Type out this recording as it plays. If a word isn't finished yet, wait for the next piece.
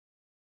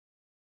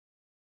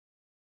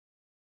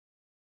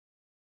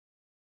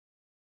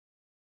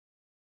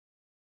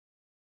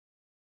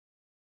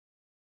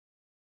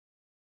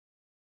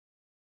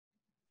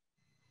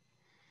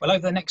Well,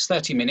 over the next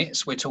 30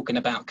 minutes, we're talking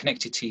about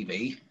connected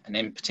TV, and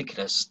in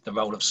particular, the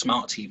role of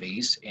smart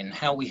TVs in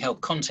how we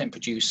help content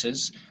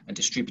producers and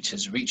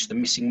distributors reach the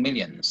missing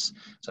millions.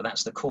 So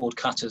that's the cord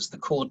cutters, the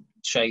cord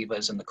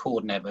shavers, and the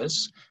cord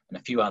nevers, and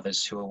a few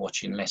others who are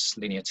watching less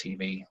linear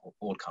TV or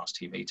broadcast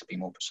TV, to be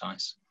more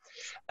precise.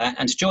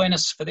 And to join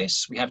us for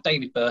this, we have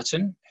David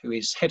Burton, who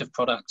is Head of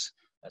Product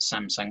at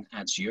Samsung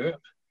Ads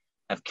Europe.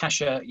 We have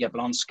Kasia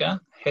Jablonska,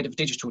 Head of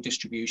Digital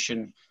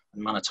Distribution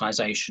and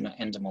Monetization at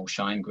Endemol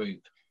Shine Group,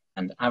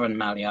 and Aaron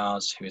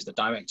Maliars, who is the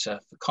Director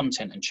for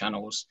Content and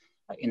Channels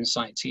at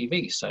Insight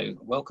TV. So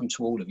welcome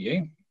to all of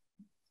you.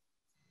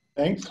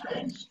 Thanks.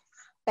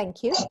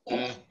 Thank you.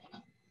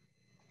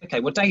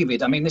 Okay, well,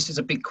 David, I mean, this is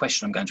a big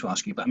question I'm going to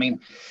ask you, but I mean,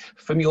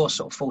 from your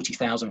sort of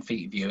 40,000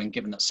 feet view, and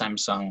given that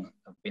Samsung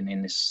have been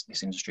in this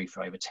industry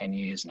for over 10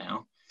 years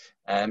now,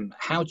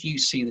 how do you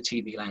see the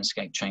TV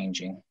landscape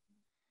changing?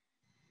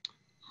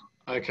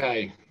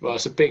 Okay, well,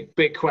 it's a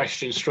big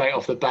question straight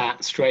off the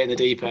bat, straight in the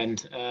deep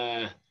end.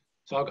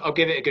 So I'll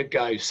give it a good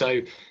go.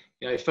 So,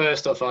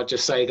 first off, I'd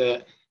just say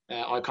that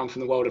I come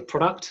from the world of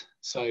product.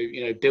 So,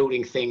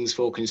 building things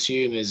for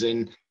consumers,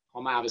 and I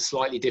might have a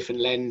slightly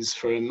different lens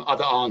from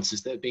other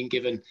answers that have been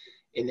given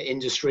in the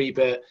industry.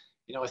 But,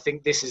 I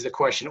think this is the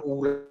question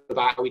all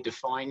about how we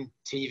define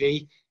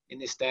TV in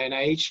this day and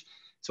age.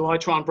 So I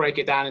try and break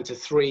it down into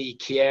three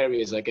key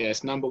areas, I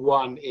guess. Number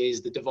one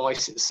is the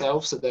device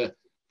itself, so the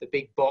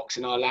big box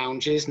in our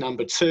lounges.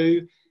 Number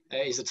two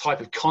is the type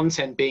of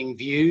content being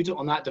viewed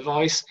on that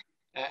device.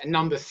 And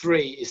number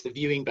three is the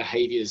viewing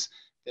behaviors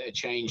that are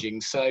changing.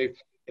 So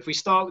if we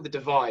start with the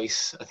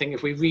device, I think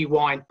if we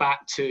rewind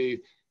back to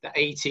the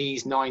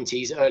 80s,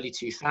 90s, early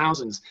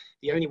 2000s,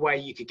 the only way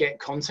you could get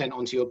content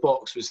onto your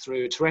box was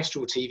through a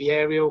terrestrial TV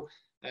aerial,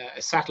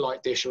 a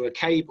satellite dish, or a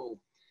cable.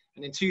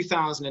 And in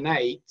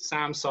 2008,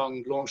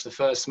 Samsung launched the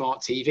first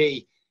smart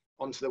TV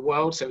onto the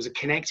world. So it was a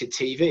connected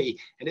TV,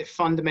 and it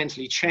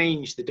fundamentally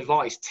changed the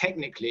device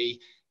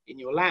technically in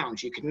your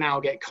lounge. You could now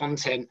get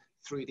content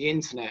through the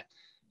internet.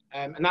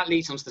 And that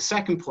leads on to the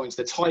second point,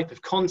 the type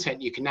of content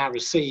you can now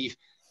receive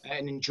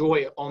and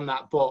enjoy on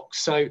that box.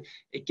 So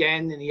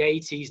again, in the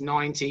 80s,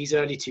 90s,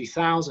 early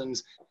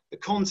 2000s, the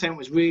content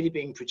was really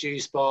being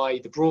produced by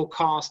the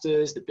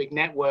broadcasters, the big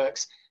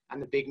networks,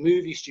 and the big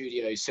movie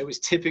studios. So it was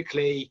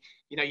typically,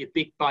 your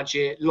big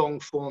budget, long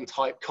form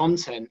type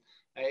content.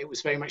 It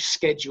was very much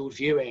scheduled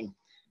viewing.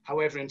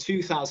 However, in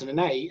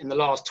 2008, in the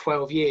last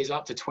 12 years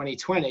up to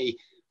 2020,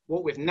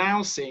 what we've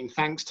now seen,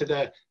 thanks to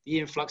the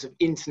influx of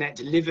internet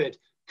delivered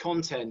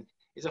content,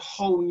 is a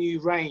whole new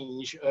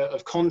range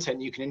of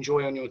content you can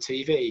enjoy on your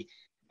TV.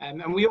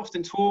 And we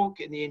often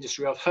talk in the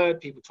industry, I've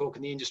heard people talk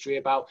in the industry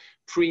about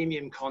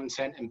premium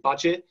content and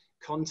budget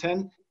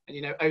content.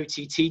 And,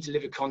 OTT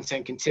delivered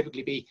content can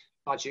typically be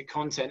budget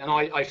content. And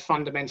I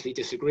fundamentally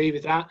disagree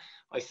with that.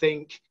 I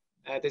think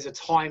there's a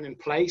time and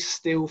place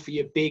still for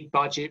your big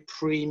budget,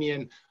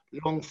 premium,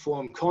 long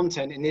form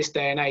content in this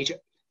day and age.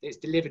 It's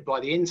delivered by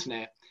the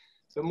internet.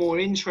 But more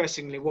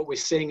interestingly, what we're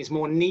seeing is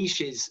more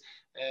niches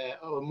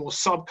or more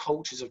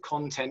subcultures of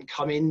content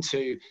come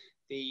into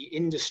the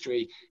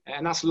industry.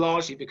 And that's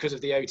largely because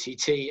of the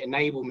OTT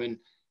enablement.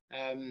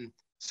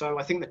 So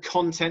I think the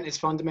content has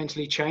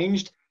fundamentally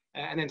changed.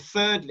 And then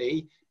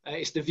thirdly,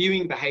 it's the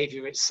viewing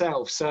behavior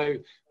itself. So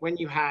when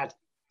you had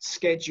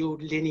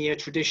scheduled linear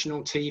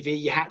traditional TV,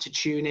 you had to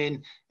tune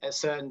in at a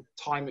certain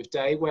time of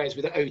day, whereas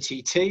with the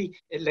OTT,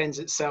 it lends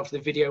itself to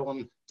the video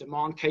on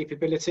demand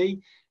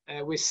capability.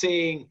 We're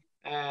seeing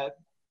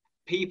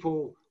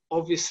people,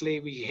 obviously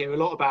we hear a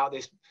lot about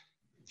this,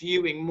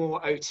 viewing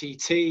more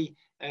OTT,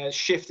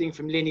 shifting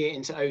from linear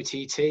into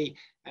OTT,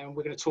 and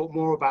we're going to talk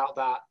more about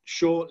that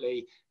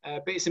shortly.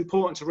 But it's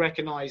important to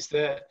recognize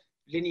that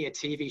linear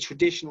TV,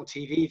 traditional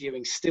TV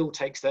viewing still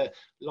takes the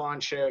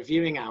lion's share of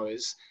viewing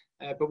hours.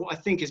 But what I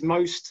think is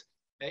most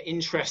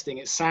interesting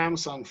at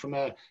Samsung from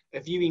a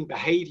viewing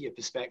behavior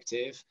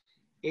perspective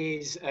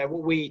is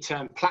what we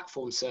term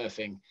platform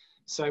surfing.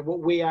 So what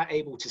we are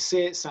able to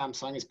see at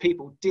Samsung is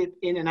people dip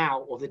in and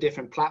out of the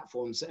different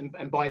platforms.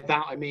 And by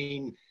that, I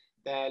mean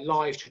their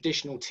live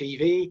traditional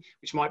TV,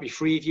 which might be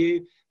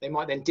Freeview. They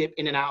might then dip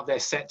in and out of their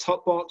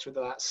set-top box,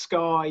 whether that's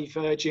Sky,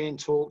 Virgin,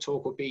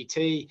 TalkTalk, or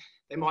BT.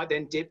 They might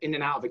then dip in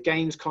and out of a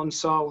games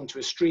console into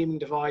a streaming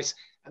device,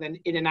 and then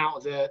in and out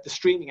of the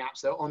streaming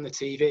apps that are on the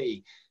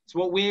TV. So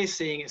what we're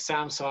seeing at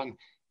Samsung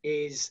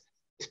is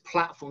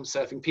platform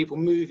surfing, people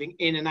moving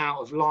in and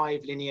out of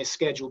live linear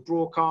scheduled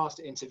broadcast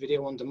into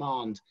video on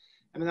demand.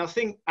 I mean, I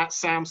think at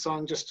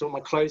Samsung, just on my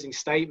closing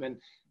statement,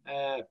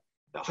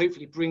 that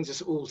hopefully brings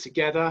us all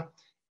together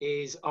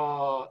is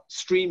our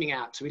streaming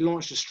app. So we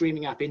launched a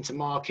streaming app into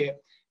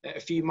market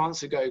a few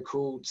months ago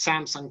called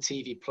Samsung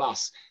TV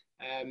Plus.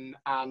 And,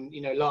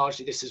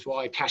 largely this is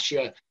why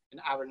Kasia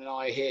and Aaron and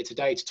I are here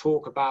today to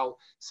talk about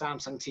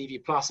Samsung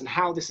TV Plus and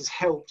how this has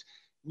helped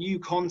new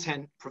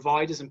content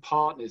providers and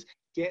partners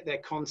get their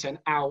content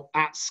out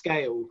at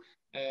scale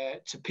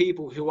to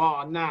people who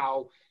are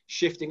now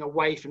shifting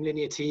away from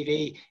linear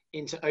TV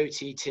into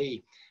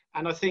OTT.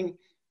 And I think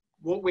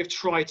what we've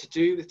tried to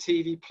do with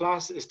TV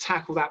Plus is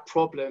tackle that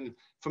problem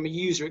from a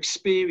user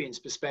experience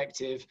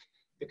perspective,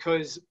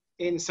 because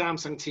in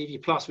Samsung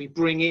TV Plus, we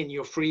bring in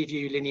your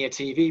Freeview linear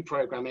TV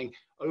programming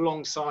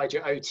alongside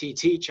your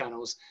OTT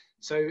channels.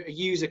 So a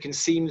user can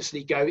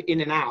seamlessly go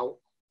in and out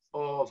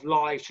of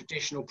live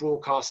traditional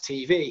broadcast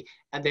TV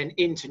and then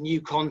into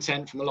new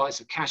content from the likes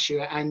of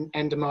Casio and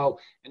Endemol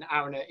and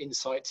Arena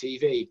Insight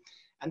TV.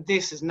 And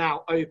this has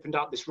now opened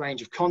up this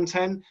range of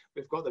content.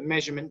 We've got the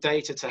measurement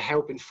data to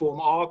help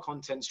inform our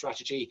content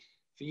strategy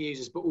for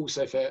users, but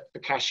also for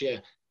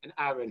Casio and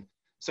Aaron.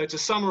 So to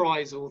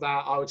summarize all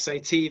that, I would say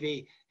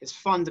TV has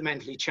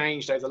fundamentally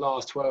changed over the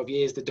last 12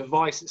 years. The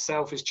device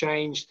itself has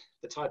changed.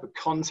 The type of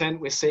content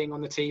we're seeing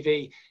on the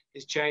TV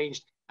has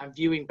changed, and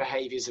viewing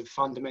behaviors have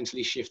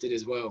fundamentally shifted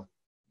as well.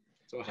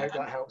 So I hope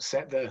that helps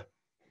set the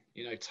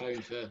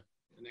tone for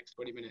the next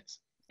 20 minutes.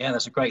 Yeah,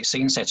 that's a great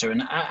scene setter.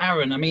 And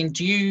Aaron, I mean,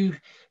 do you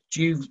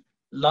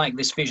like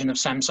this vision of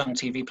Samsung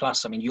TV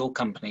Plus? I mean, your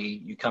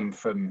company, you come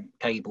from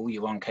cable,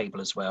 you're on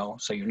cable as well.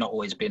 So you're not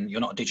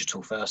a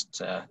digital first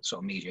sort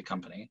of media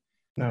company.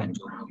 No. And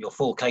you're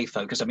 4K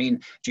focused. I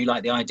mean, do you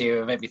like the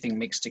idea of everything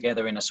mixed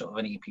together in a sort of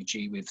an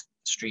EPG with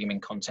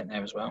streaming content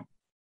there as well?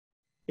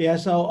 Yeah,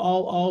 so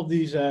all of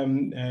these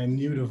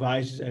new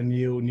devices and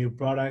new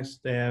products,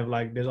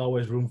 there's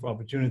always room for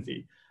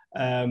opportunity.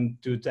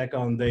 To tack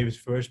on David's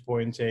first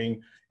point,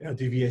 saying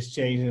TV has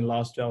changed in the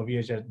last 12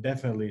 years, yes,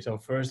 definitely. So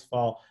first of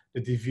all, the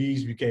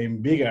TVs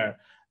became bigger,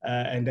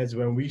 and that's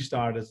when we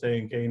started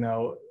saying, okay,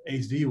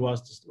 HD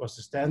was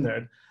the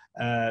standard.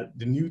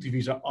 The new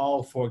TVs are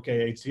all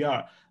 4K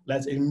HDR.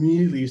 Let's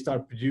immediately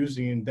start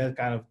producing in that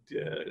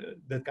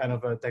kind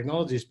of a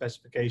technology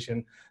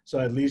specification, so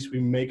at least we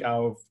make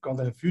our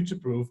content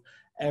future-proof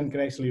and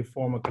can actually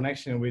form a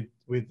connection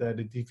with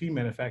the TV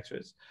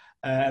manufacturers.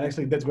 And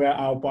actually, that's where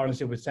our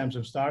partnership with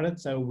Samsung started.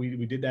 So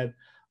we did that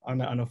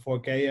on a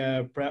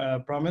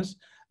 4K promise.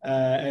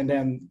 And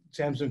then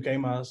Samsung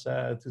came us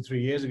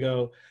 2-3 years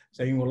ago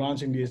saying we're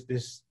launching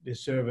this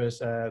service,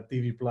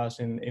 TV Plus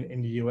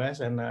in the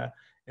US and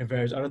in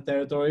various other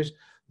territories.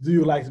 Do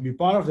you like to be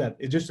part of that?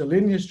 It's just a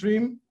linear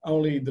stream,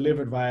 only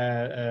delivered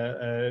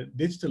via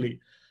digitally.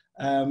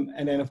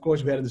 And then, of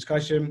course, we had a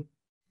discussion,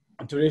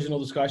 a traditional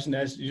discussion,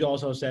 as you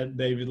also said,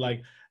 David,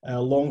 like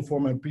long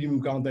form and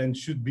premium content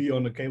should be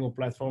on the cable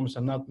platforms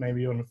and not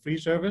maybe on a free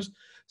service.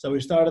 So we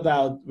started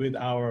out with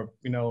our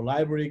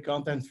library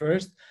content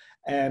first,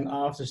 and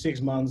after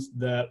 6 months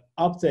the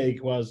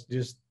uptake was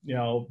just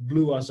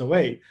blew us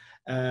away,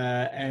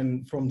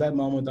 and from that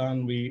moment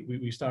on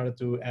we started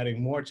to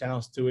adding more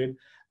channels to it,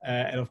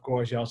 and of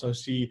course you also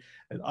see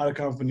that other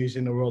companies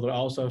in the world are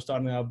also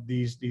starting up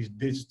these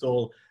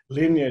digital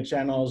linear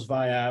channels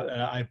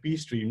via IP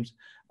streams,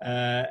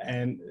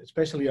 and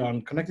especially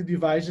on connected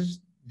devices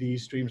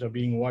these streams are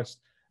being watched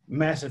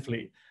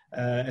massively.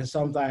 And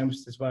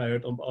sometimes, that's what I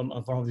heard on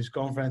one of these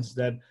conferences,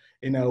 that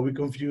we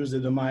confuse the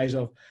demise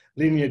of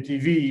linear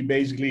TV,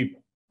 basically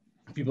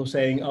people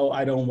saying, oh,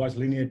 I don't watch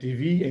linear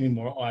TV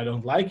anymore, or I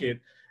don't like it.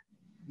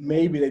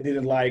 Maybe they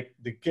didn't like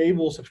the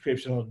cable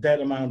subscription of that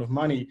amount of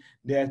money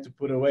they had to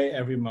put away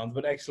every month,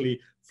 but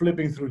actually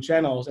flipping through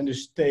channels and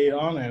just stay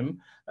on them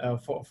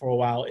for a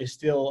while is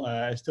still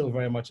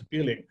very much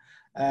appealing.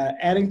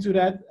 Adding to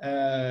that,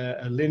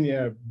 a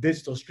linear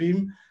digital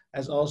stream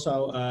has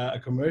also a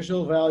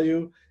commercial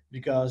value,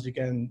 because you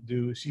can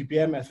do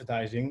CPM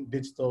advertising,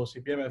 digital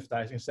CPM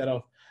advertising, instead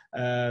of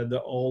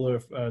the older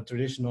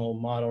traditional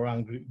model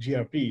around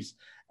GRPs.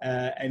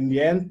 In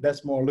the end,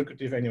 that's more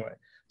lucrative anyway.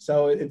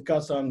 So it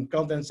cuts on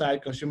content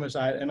side, consumer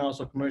side, and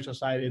also commercial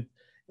side.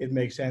 It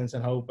makes sense,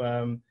 and hope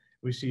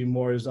we see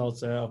more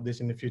results of this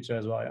in the future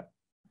as well. Yeah.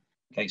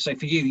 Okay, so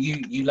for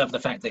you love the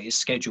fact that it's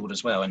scheduled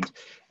as well, and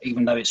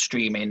even though it's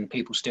streaming,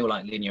 people still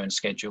like linear and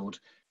scheduled.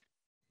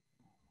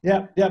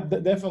 Yeah,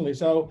 definitely.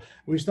 So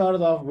we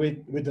started off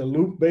with a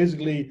loop,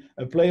 basically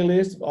a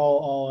playlist of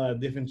all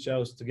different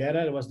shows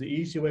together. It was the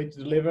easy way to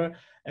deliver.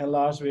 And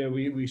last year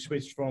we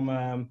switched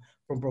from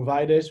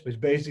providers, which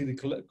basically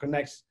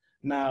connects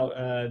now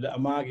the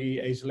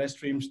Amagi HLS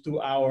streams to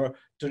our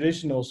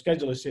traditional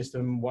scheduler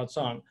system, What's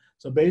On.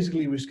 So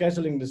basically we're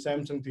scheduling the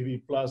Samsung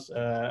TV Plus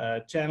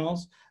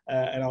channels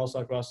and also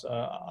across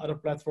other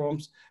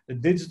platforms. The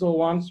digital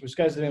ones, we're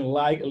scheduling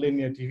like a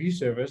linear TV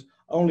service,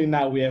 only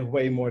now we have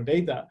way more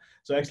data.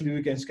 So actually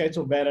we can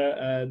schedule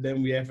better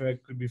than we ever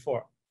could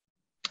before.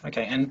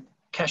 Okay, and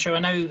Casio, I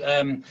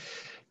know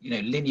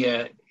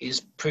linear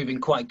is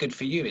proving quite good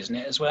for you, isn't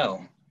it, as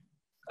well?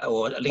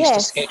 Or at least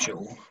Yes. a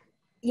schedule.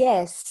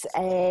 Yes,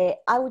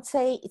 I would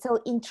say, so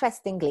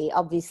interestingly,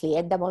 obviously,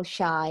 Endemol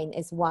Shine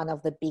is one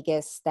of the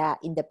biggest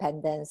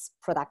independent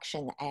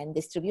production and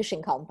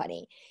distribution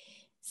company.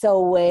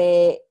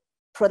 So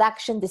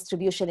production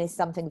distribution is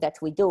something that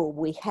we do.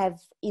 We have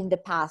in the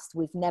past,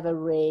 we've never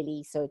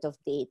really sort of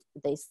did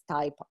this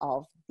type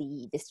of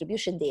the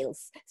distribution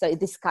deals. So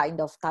this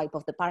kind of type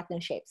of the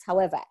partnerships.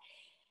 However,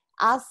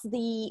 as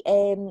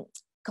the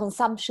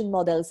consumption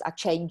models are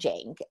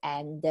changing,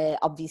 and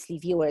obviously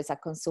viewers are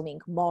consuming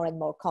more and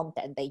more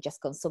content, they just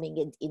consuming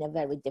it in a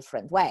very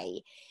different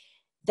way.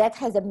 that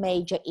has a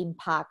major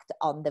impact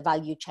on the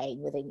value chain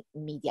within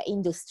media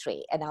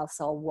industry, and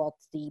also what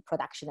the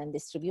production and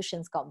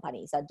distributions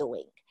companies are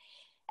doing.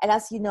 And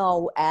as you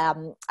know,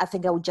 I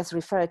think I would just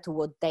refer to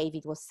what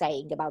David was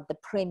saying about the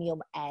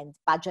premium and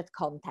budget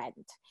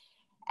content.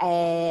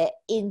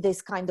 In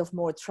this kind of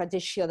more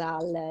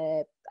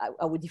traditional,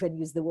 I would even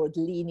use the word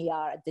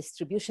linear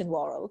distribution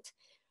world,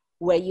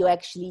 where you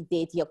actually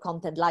did your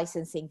content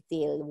licensing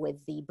deal with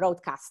the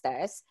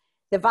broadcasters,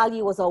 the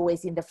value was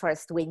always in the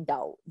first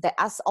window.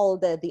 As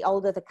the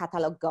older the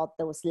catalog got,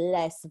 there was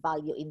less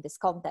value in this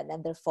content,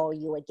 and therefore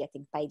you were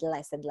getting paid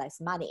less and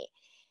less money.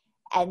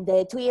 And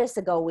 2 years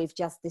ago, we've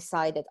just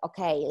decided,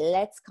 okay,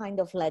 let's kind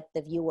of let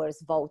the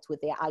viewers vote with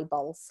their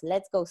eyeballs.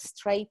 Let's go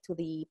straight to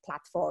the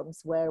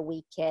platforms where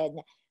we can,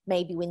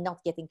 maybe we're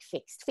not getting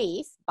fixed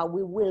fees, but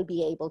we will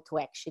be able to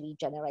actually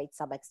generate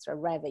some extra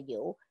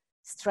revenue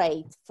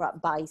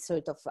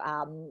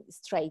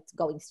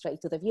going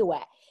straight to the viewer.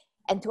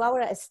 And to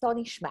our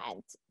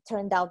astonishment,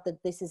 turned out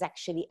that this is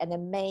actually an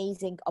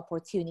amazing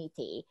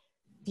opportunity.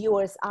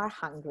 Viewers are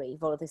hungry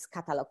for this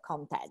catalog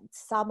content.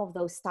 Some of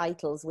those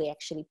titles we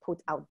actually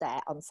put out there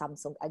on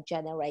Samsung are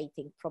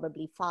generating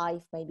probably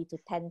 5, maybe to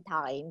 10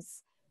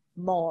 times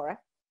more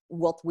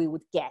what we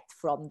would get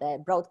from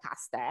the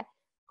broadcaster,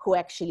 who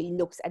actually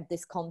looks at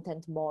this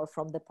content more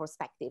from the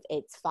perspective,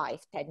 it's 5,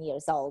 10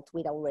 years old,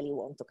 we don't really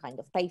want to kind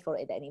of pay for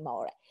it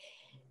anymore.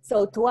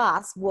 So to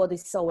us, what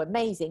is so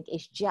amazing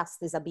is just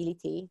this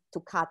ability to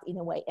cut, in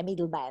a way, a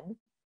middleman,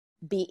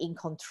 be in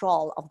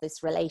control of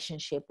this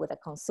relationship with a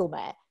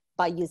consumer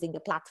by using a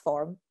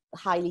platform, a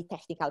highly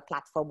technical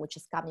platform, which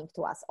is coming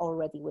to us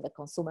already with a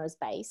consumer's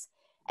base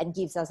and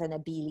gives us an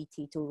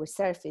ability to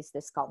resurface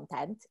this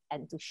content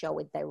and to show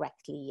it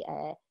directly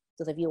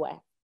to the viewer.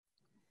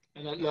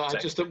 And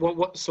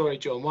sorry,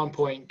 John, one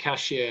point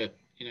Cashier,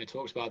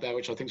 talks about there,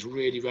 which I think is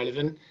really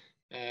relevant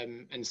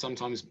and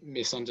sometimes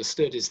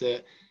misunderstood, is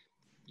that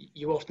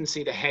you often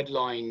see the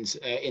headlines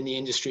in the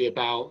industry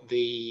about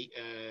the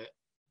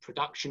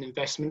production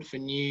investment for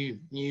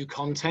new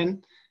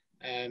content.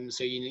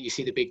 So you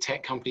see the big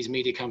tech companies,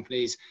 media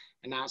companies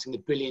announcing the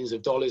billions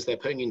of dollars they're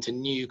putting into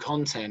new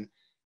content.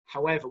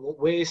 However, what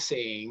we're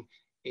seeing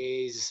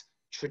is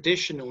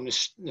traditional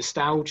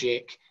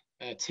nostalgic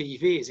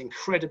TV is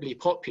incredibly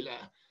popular.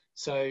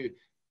 So,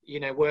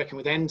 working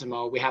with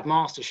Endemol, we have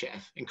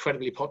MasterChef,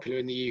 incredibly popular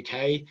in the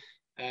UK.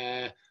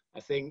 I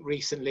think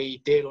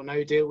recently Deal or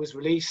No Deal was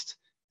released.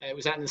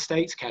 Was that in the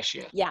States,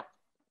 Cashier? Yeah.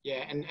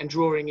 Yeah, and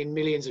drawing in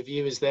millions of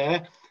viewers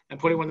there. And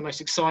probably one of the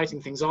most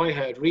exciting things I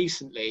heard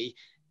recently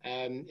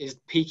is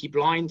Peaky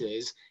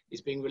Blinders is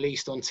being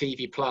released on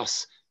TV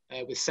Plus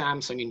with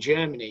Samsung in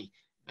Germany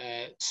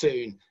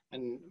soon.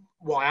 And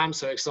why I'm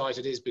so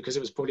excited is because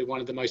it was probably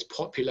one of the most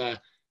popular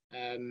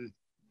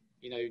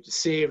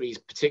series,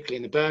 particularly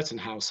in the Burton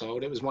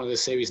household. It was one of the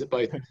series that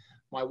both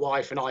my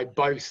wife and I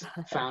both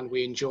found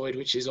we enjoyed,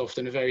 which is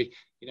often a very,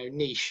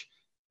 niche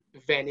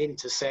Venn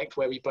intersect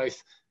where we both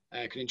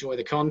can enjoy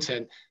the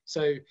content.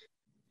 So,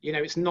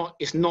 it's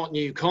not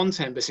new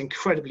content, but it's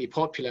incredibly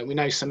popular. And we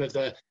know some of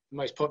the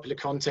most popular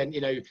content,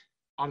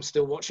 I'm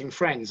still watching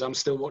Friends, I'm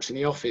still watching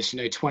The Office,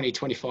 20,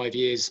 25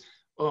 years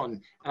on.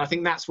 And I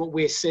think that's what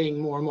we're seeing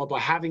more and more by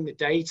having the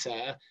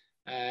data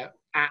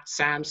at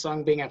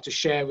Samsung, being able to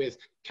share with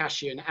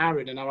Cashier and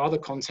Aaron and our other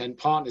content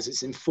partners.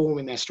 It's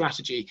informing their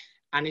strategy.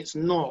 And it's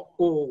not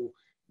all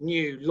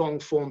new long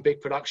form,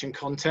 big production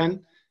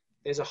content.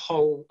 There's a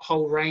whole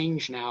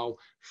range now,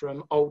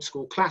 from old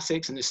school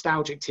classics and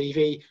nostalgic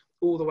TV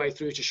all the way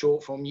through to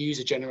short form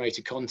user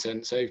generated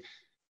content. So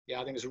yeah,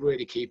 I think it's a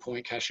really key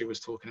point Cashier was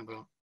talking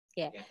about.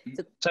 Yeah.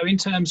 So in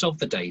terms of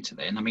the data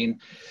then, I mean,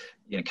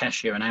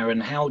 Cashier and Aaron,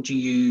 how do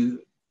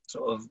you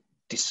sort of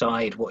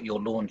decide what you're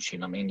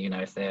launching? I mean,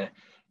 if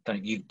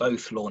you've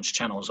both launched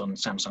channels on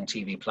Samsung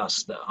TV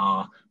Plus that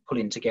are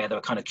pulling together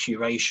a kind of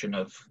curation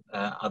of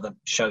other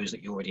shows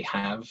that you already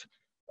have,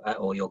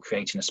 or you're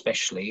creating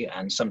especially,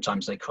 and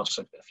sometimes they cross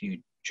a few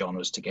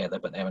genres together,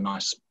 but they're a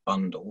nice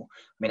bundle.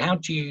 I mean, how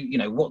do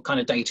you, what kind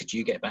of data do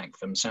you get back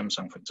from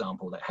Samsung, for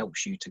example, that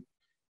helps you to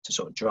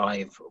sort of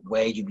drive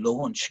where you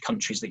launch,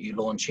 countries that you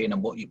launch in,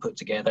 and what you put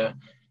together,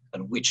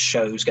 and which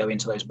shows go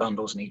into those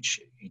bundles in each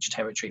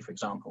territory, for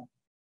example?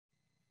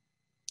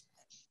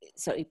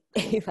 Sorry,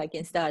 if I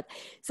can start.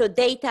 So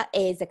data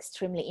is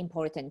extremely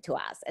important to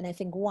us. And I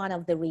think one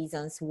of the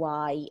reasons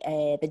why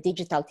the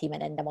digital team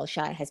at Endemol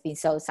Shine has been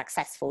so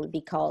successful,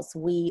 because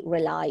we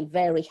rely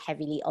very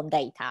heavily on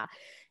data,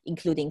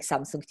 including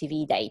Samsung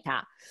TV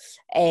data.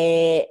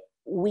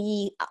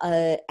 We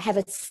have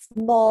a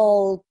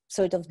small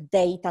sort of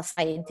data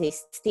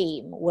scientist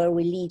team where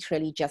we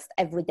literally just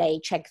every day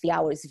check the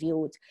hours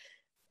viewed.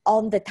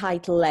 On the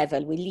title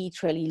level, we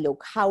literally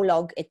look how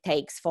long it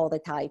takes for the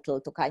title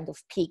to kind of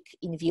peak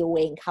in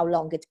viewing, how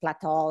long it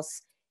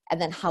plateaus, and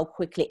then how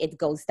quickly it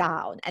goes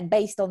down. And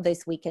based on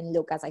this, we can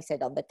look, as I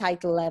said, on the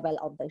title level,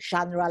 on the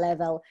genre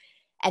level.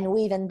 And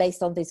even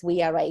based on this,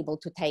 we are able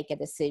to take a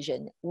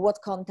decision.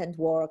 What content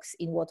works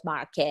in what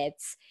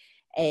markets,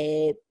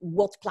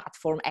 what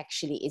platform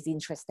actually is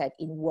interested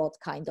in what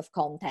kind of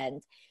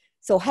content.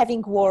 So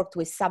having worked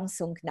with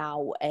Samsung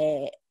now,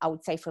 I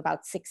would say for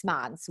about 6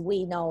 months,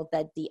 we know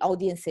that the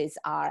audiences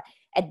are,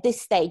 at this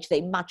stage,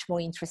 they're much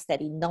more interested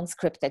in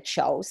non-scripted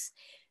shows.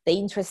 They're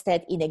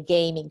interested in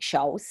gaming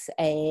shows.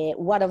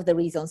 One of the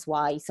reasons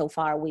why so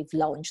far we've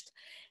launched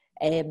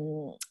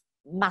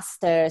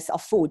Masters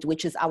of Food,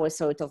 which is our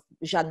sort of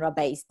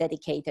genre-based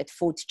dedicated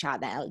food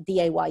channel,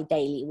 DIY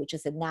Daily, which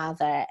is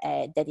another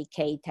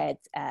dedicated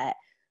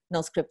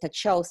non-scripted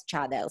shows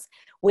channels.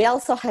 We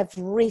also have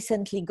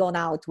recently gone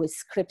out with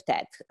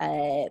scripted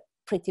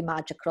pretty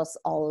much across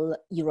all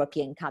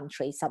European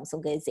countries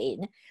Samsung is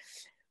in.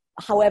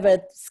 However,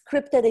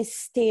 scripted is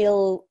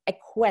still a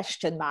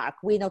question mark.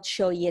 We're not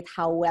sure yet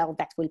how well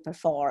that will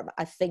perform.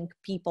 I think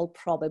people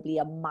probably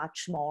are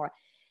much more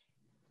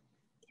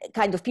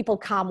kind of, people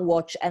come,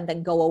 watch, and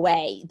then go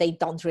away. They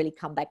don't really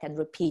come back and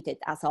repeat it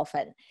as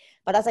often.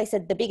 But as I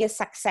said, the biggest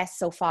success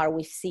so far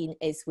we've seen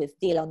is with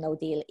Deal or No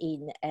Deal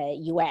in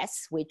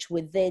US, which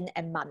within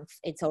a month,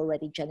 it's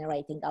already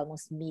generating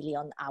almost 1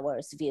 million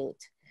hours viewed.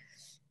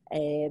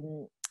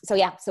 So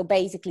yeah, so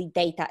basically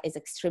data is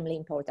extremely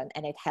important,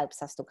 and it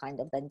helps us to kind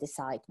of then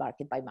decide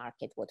market by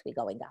market what we're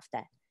going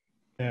after.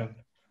 Yeah.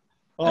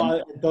 Well,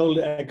 I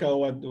totally echo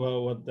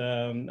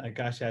what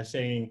Kasia is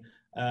saying.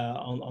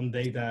 On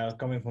data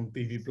coming from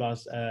TV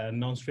Plus,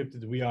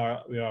 non-scripted, we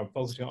are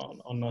focusing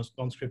on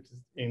non-scripted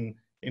in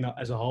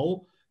as a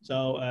whole.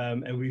 So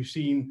and we've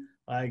seen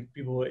like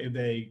people, if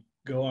they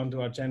go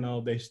onto our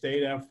channel, they stay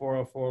there for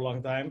a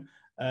long time.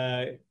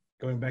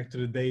 Going back to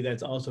the data,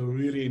 it's also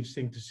really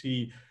interesting to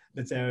see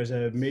that there is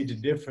a major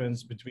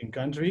difference between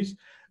countries.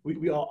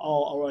 We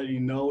all already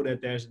know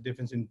that there's a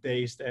difference in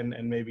taste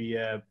and maybe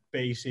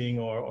pacing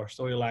or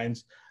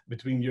storylines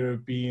between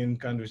European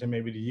countries and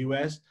maybe the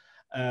US.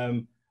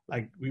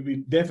 Like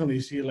we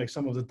definitely see like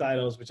some of the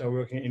titles which are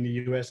working in the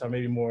US are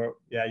maybe more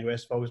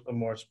US focused but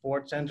more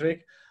sport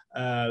centric,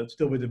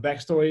 still with the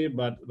backstory,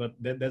 but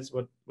that's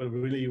what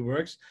really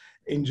works.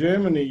 In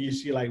Germany, you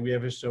see like we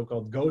have a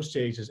so-called Ghost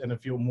Chasers and a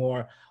few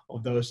more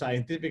of those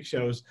scientific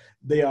shows.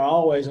 They are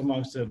always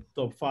amongst the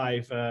top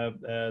 5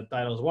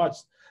 titles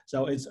watched.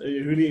 So it's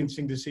really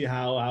interesting to see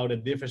how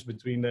that differs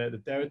between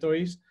the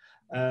territories.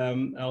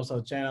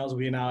 Also channels,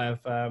 we now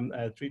have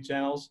 3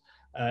 channels.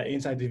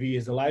 Inside TV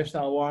is the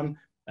lifestyle one.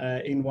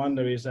 In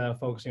Wonder is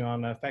focusing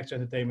on facts,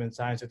 entertainment,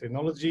 science, and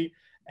technology,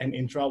 and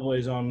In Trouble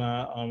is on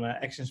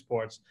action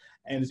sports.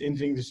 And it's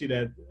interesting to see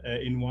that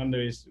In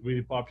Wonder is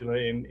really popular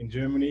in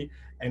Germany,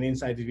 and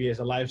Inside TV as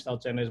a lifestyle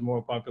channel is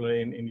more popular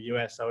in the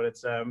US. So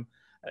that's the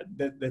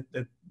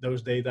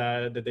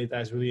data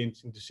is really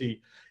interesting to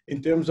see.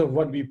 In terms of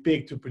what we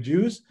pick to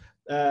produce,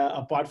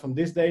 apart from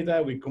this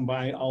data, we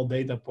combine all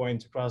data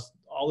points across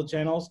all the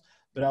channels.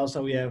 But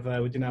also we have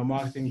within our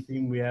marketing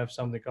team, we have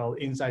something called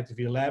Inside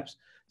TV Labs.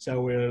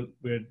 So we're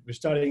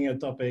studying a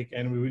topic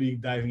and we're really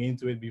diving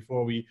into it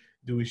before we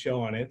do a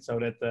show on it. So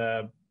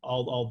that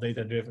all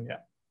data driven, yeah.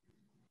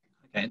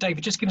 Okay,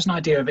 David, just give us an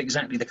idea of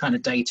exactly the kind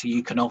of data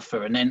you can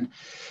offer, and then,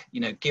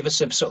 give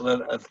us a sort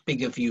of a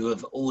bigger view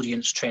of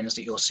audience trends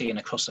that you're seeing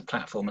across the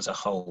platform as a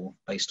whole,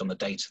 based on the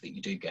data that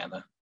you do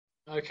gather.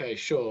 Okay,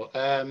 sure.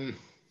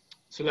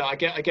 So look,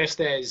 I guess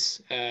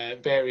there's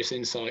various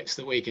insights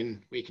that we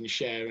can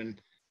share, and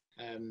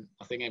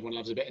I think everyone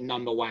loves a bit of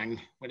number wang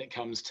when it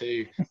comes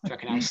to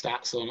tracking out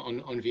stats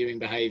on viewing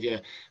behaviour.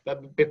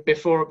 But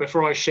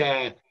before I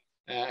share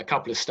a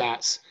couple of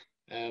stats,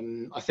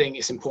 I think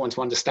it's important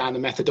to understand the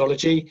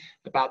methodology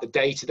about the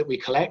data that we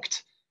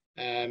collect,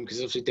 because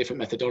obviously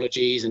different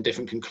methodologies and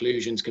different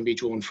conclusions can be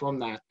drawn from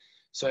that.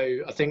 So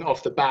I think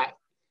off the bat,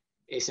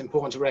 it's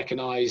important to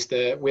recognise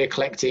that we're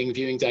collecting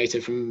viewing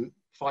data from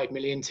 5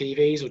 million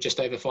TVs, or just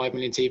over 5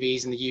 million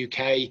TVs in the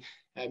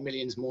UK,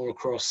 millions more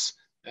across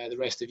the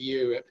rest of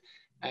Europe.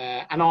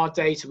 And our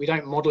data, we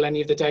don't model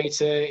any of the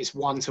data. It's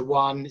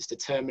one-to-one, it's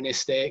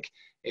deterministic,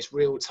 it's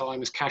real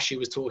time, as Kasia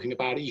was talking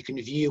about it. You can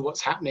view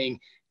what's happening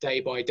day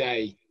by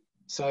day.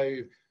 So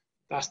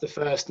that's the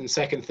first and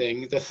second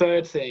thing. The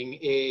third thing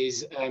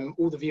is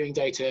all the viewing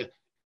data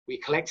we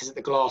collect is at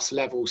the glass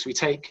level. So we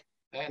take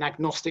an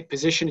agnostic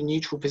position, a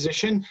neutral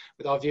position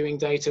with our viewing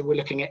data. We're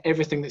looking at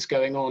everything that's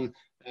going on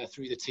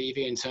through the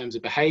TV in terms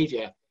of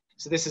behavior.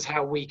 So this is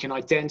how we can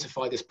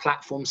identify this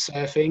platform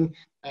surfing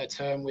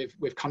term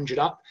we've conjured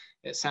up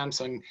at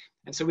Samsung.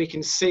 And so we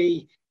can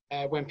see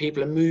when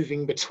people are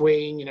moving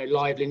between,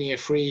 live linear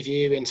free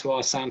view into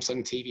our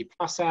Samsung TV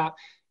Plus app,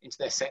 into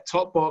their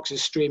set-top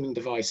boxes, streaming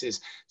devices.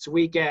 So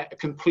we get a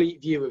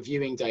complete view of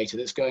viewing data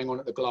that's going on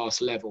at the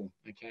glass level.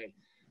 Okay,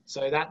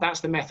 so that's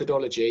the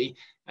methodology.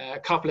 A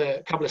couple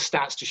of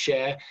stats to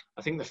share.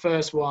 I think the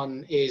first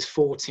one is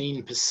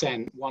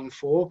 14%,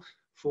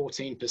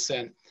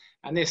 14%.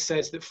 And this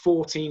says that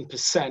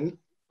 14%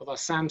 of our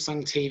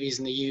Samsung TVs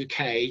in the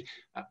UK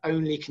are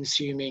only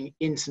consuming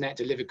internet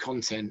delivered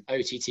content,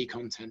 OTT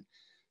content.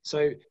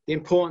 So the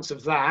importance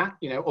of that,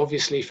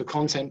 obviously for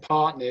content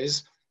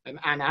partners and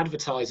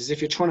advertisers,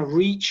 if you're trying to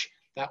reach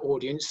that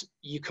audience,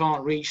 you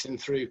can't reach them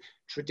through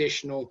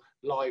traditional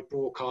live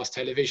broadcast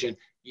television.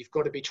 You've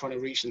got to be trying to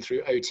reach them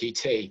through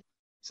OTT.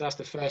 So that's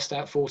the first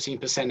stat,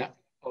 14%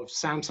 of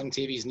Samsung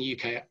TVs in the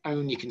UK are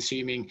only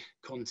consuming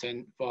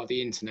content via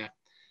the internet.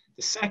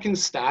 The second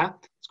stat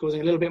is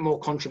causing a little bit more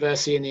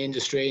controversy in the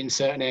industry in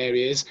certain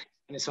areas,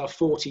 and it's our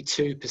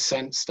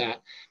 42%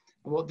 stat.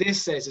 And what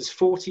this says is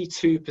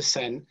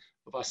 42%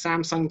 of our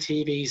Samsung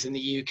TVs in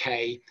the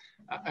UK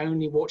are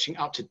only watching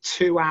up to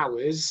 2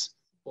 hours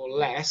or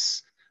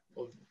less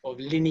of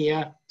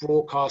linear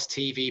broadcast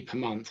TV per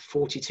month,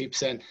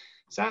 42%.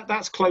 So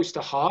that's close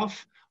to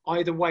half.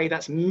 Either way,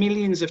 that's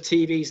millions of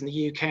TVs in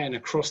the UK and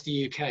across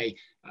the UK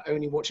are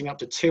only watching up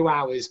to 2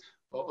 hours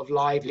of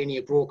live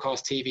linear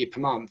broadcast TV per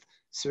month.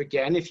 So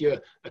again, if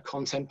you're a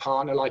content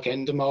partner like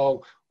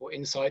Endemol or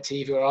Insight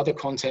TV or other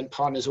content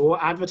partners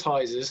or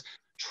advertisers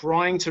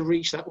trying to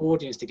reach that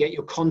audience, to get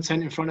your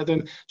content in front of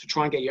them, to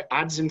try and get your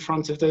ads in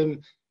front of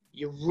them,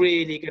 you're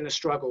really going to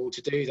struggle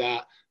to do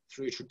that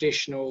through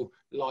traditional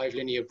live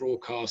linear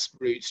broadcast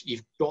routes.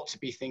 You've got to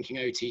be thinking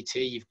OTT,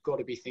 you've got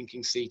to be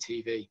thinking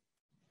CTV.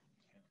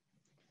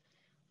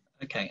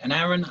 Okay, and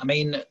Aaron, I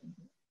mean,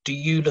 do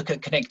you look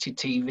at connected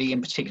TV,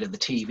 in particular the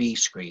TV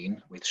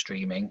screen with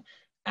streaming,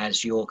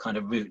 as your kind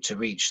of route to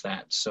reach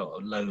that sort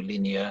of low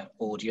linear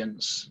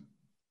audience?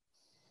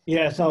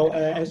 Yeah, so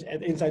as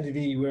at Insight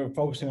TV, we're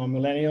focusing on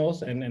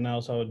millennials and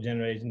also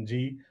Generation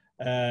Z,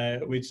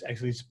 which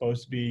actually is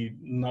supposed to be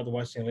not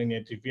watching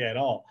linear TV at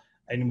all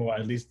anymore,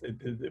 at least,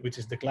 which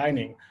is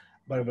declining.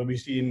 But what we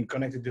see in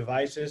connected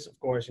devices, of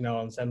course, you know,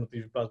 on Sandal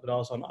TV Plus, but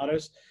also on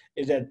others,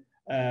 is that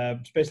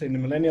especially in the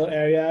millennial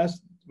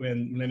areas,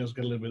 when millennials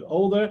get a little bit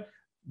older,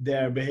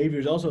 their behavior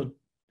is also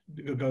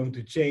going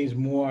to change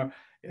more.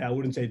 I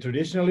wouldn't say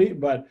traditionally,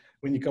 but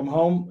when you come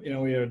home, you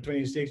know, you're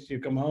 26, you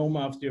come home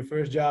after your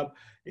first job,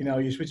 you know,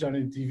 you switch on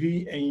the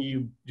TV and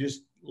you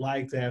just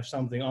like to have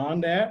something on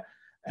there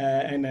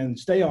and then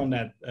stay on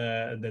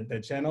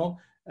that channel.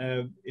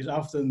 Is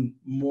often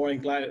more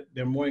inclined,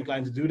 they're more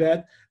inclined to do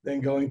that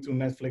than going to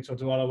Netflix or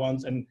to other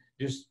ones and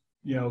just,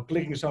 you know,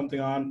 clicking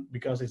something on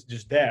because it's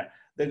just there.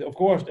 Then of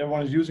course,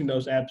 everyone is using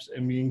those apps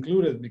and we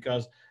include it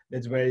because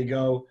that's where you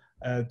go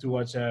to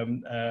watch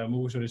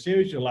movies or the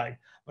series you like.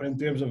 But in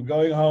terms of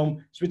going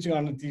home, switching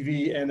on the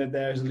TV and that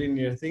there's a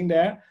linear thing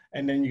there,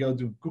 and then you go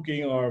to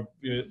cooking or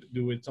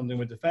do it something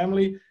with the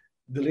family,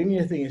 the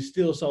linear thing is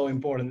still so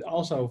important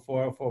also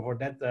for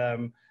that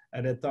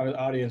that target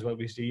audience, what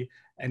we see.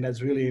 And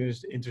that's really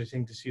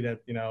interesting to see that,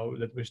 you know,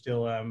 that we're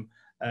still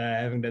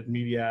having that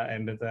media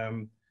and that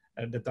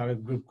the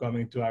target group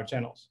coming to our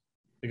channels,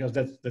 because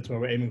that's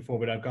what we're aiming for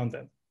with our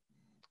content.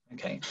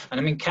 Okay, and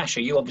I mean,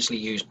 Kasia, you obviously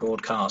use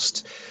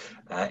broadcast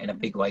in a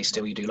big way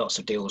still. You do lots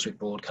of deals with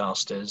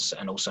broadcasters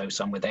and also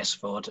some with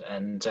SVOD.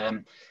 And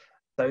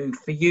so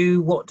for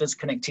you, what does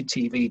connected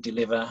TV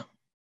deliver?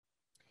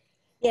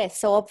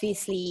 Yes, so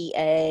obviously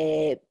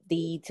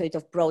the sort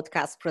of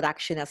broadcast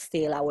production is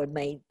still our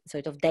main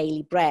sort of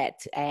daily bread.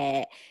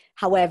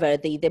 However,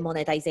 the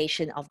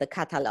monetization of the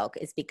catalog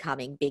is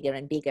becoming bigger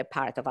and bigger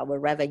part of our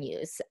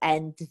revenues.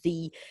 And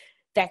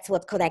that's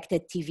what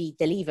connected TV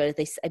delivers,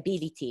 this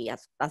ability,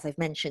 as I've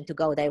mentioned, to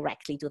go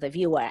directly to the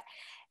viewer.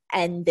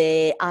 And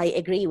I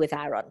agree with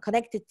Aaron.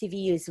 Connected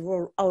TV is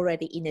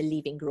already in a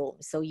living room.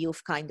 So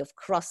you've kind of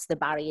crossed the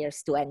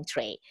barriers to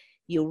entry.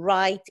 You're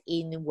right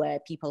in where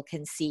people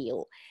can see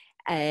you.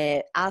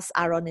 As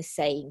Aaron is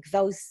saying,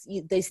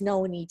 there's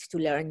no need to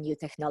learn new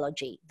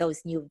technology.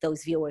 Those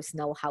viewers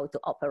know how to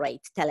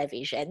operate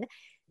television.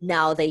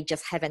 Now they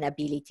just have an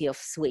ability of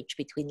switch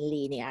between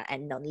linear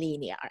and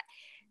non-linear.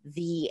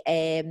 The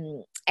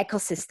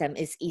ecosystem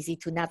is easy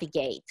to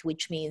navigate,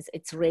 which means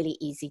it's really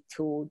easy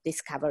to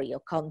discover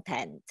your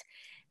content.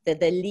 The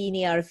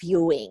linear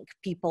viewing,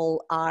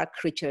 people are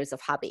creatures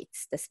of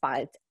habits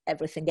despite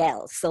everything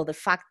else. So the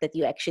fact that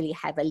you actually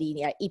have a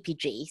linear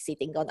EPG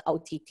sitting on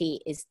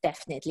OTT is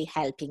definitely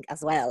helping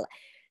as well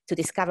to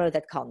discover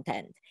that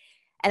content.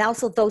 And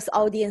also those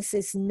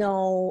audiences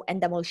know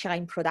Endemol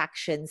Shine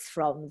Productions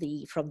from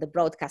the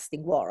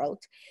broadcasting world.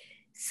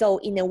 So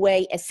in a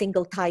way, a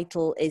single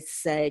title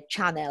is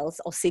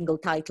channels or single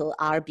title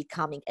are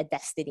becoming a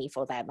destiny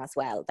for them as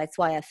well. That's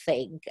why I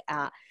think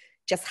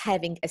just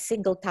having a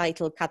single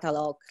title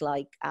catalog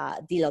like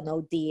Deal or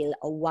No Deal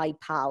or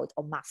Wipeout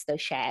or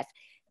MasterChef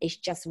is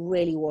just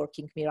really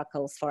working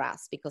miracles for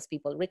us, because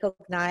people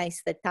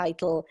recognize the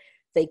title,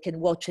 they can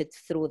watch it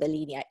through the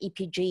linear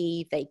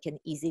EPG, they can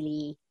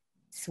easily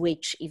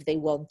switch if they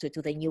want to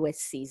the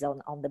newest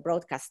season on the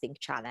broadcasting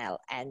channel,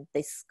 and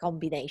this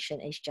combination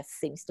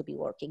seems to be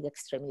working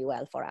extremely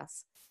well for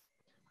us.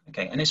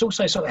 Okay, and it's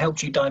also sort of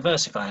helped you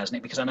diversify, hasn't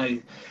it? Because I know,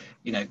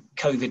 you know,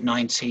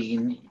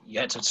 COVID-19, you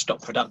had to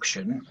stop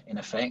production in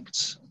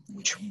effect,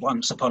 which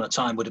once upon a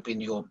time would have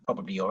been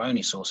probably your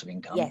only source of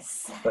income.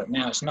 Yes. But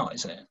now it's not,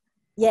 is it?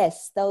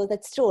 Yes, though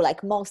that's true.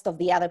 Like most of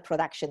the other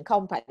production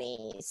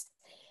companies,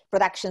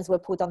 productions were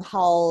put on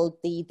hold,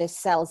 the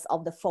sales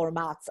of the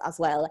formats as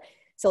well.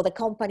 So the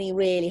company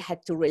really had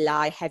to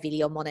rely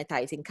heavily on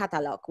monetizing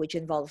catalog, which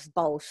involves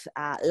both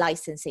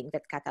licensing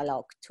that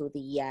catalog to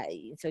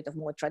the sort of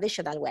more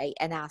traditional way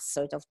and us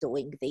sort of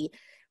doing the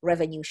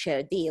revenue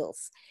share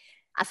deals.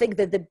 I think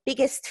that the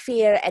biggest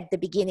fear at the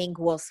beginning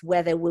was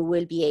whether we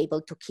will be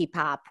able to keep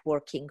up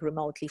working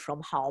remotely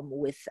from home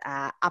with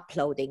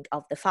uploading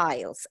of the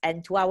files.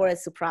 And to our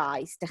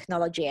surprise,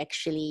 technology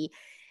actually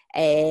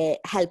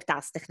helped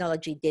us.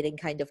 Technology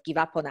didn't kind of give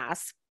up on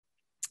us.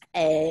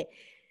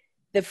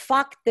 The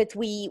fact that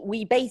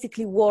we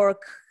basically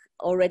work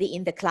already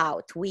in the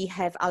cloud. We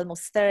have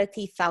almost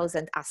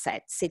 30,000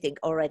 assets sitting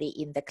already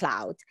in the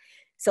cloud.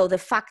 So the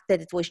fact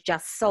that it was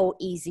just so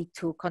easy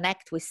to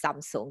connect with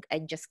Samsung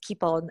and just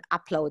keep on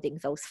uploading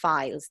those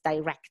files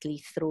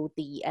directly through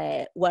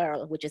the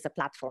Whirl, which is a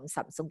platform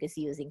Samsung is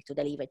using to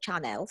deliver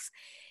channels,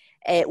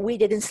 we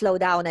didn't slow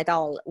down at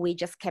all. We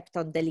just kept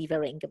on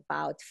delivering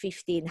about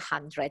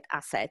 1,500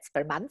 assets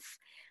per month.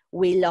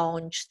 We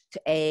launched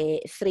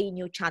 3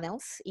 new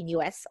channels in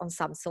US on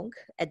Samsung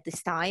at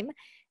this time.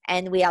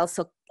 And we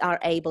also are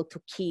able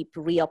to keep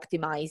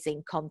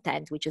re-optimizing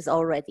content, which is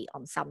already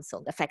on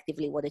Samsung.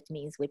 Effectively, what it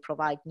means, we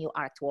provide new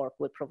artwork,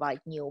 we provide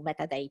new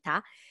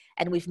metadata,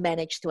 and we've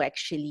managed to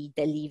actually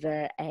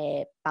deliver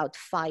about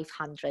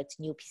 500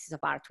 new pieces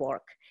of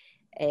artwork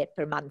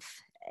per month.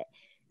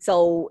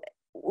 So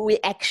we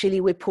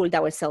pulled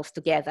ourselves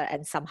together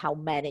and somehow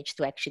managed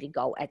to actually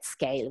go at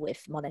scale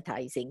with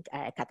monetizing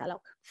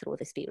catalog through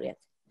this period.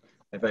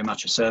 They're very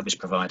much a service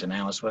provider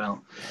now as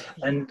well.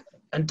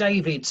 And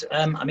David,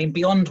 I mean,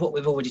 beyond what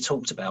we've already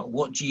talked about,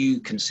 what do you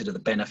consider the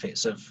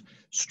benefits of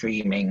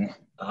streaming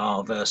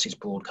versus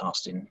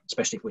broadcasting,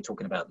 especially if we're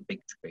talking about the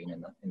big screen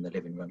in the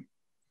living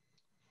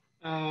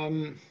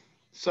room?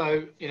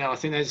 So, you know, I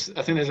think there's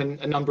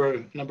a number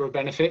of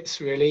benefits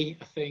really.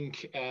 I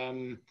think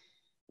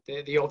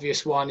the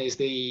obvious one is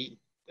the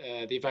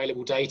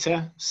available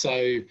data. So,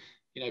 you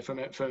know, from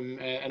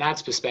an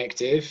ads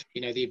perspective,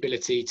 you know, the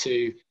ability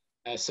to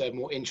serve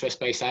more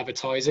interest-based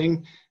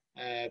advertising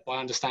by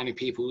understanding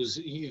people's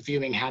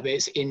viewing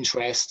habits,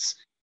 interests.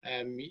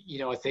 You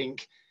know, I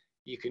think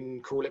you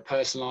can call it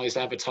personalized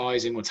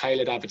advertising or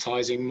tailored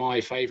advertising.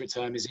 My favorite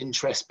term is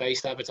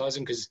interest-based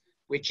advertising, because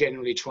we're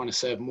generally trying to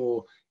serve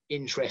more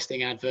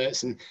interesting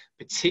adverts, and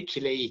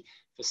particularly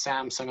for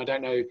Samsung, I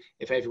don't know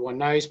if everyone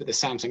knows, but the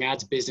Samsung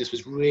ads business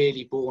was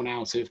really born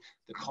out of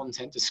the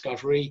content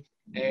discovery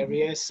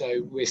area.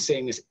 So we're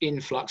seeing this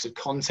influx of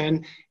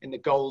content in the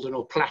golden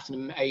or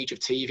platinum age of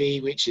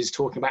TV, which is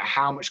talking about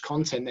how much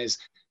content there's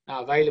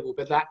now available.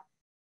 But that,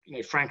 you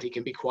know, frankly,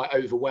 can be quite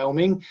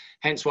overwhelming.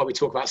 Hence why we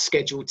talk about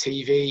scheduled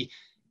TV,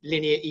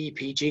 linear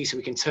EPG, so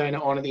we can turn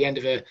it on at the end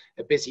of a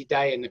busy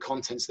day and the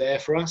content's there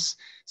for us.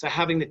 So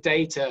having the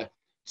data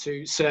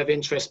to serve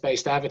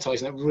interest-based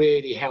advertising that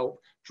really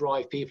help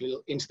drive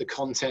people into the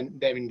content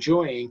they're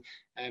enjoying,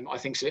 I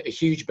think is a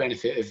huge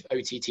benefit of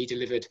OTT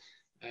delivered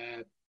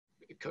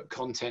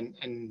content.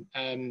 And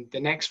the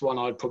next one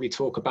I'd probably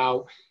talk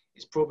about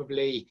is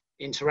probably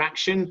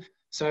interaction.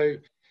 So,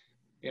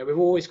 you know, we've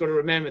always got to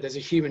remember there's a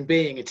human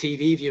being, a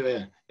TV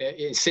viewer,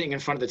 sitting in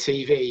front of the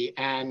TV,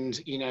 and,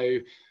 you know,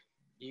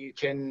 you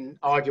can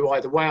argue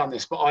either way on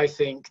this, but I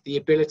think the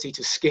ability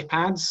to skip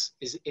ads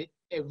is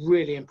a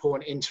really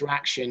important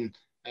interaction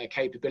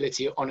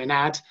capability on an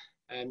ad.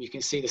 You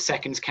can see the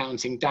seconds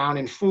counting down,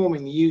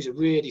 informing the user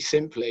really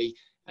simply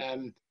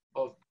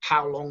of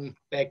how long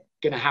they're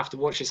going to have to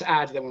watch this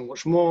ad. Do they want to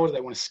watch more? Do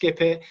they want to skip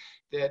it?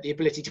 The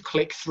ability to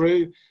click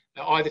through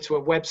either to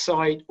a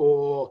website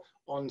or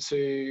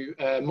onto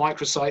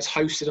microsites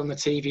hosted on the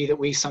TV that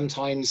we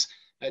sometimes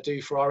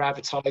do for our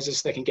advertisers,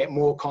 so they can get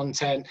more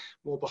content,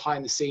 more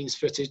behind the scenes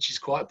footage is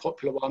quite a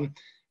popular one.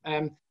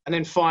 And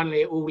then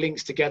finally, it all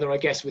links together, I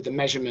guess, with the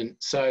measurement.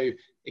 So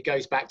it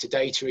goes back to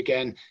data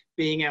again,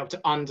 being able to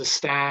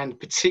understand,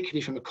 particularly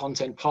from a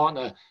content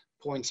partner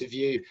point of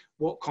view,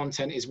 what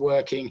content is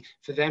working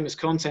for them as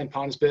content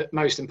partners. But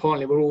most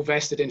importantly, we're all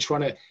vested in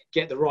trying to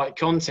get the right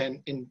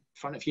content in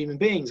front of human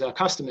beings, our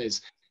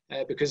customers,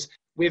 because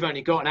we've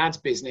only got an ads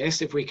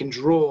business if we can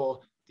draw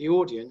the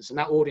audience, and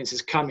that audience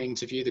is coming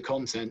to view the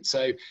content.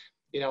 So,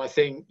 you know, I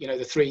think, you know,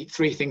 the three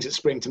things that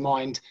spring to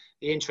mind: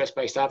 the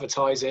interest-based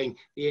advertising,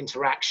 the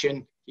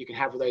interaction you can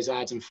have with those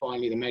ads, and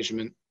finally the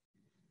measurement.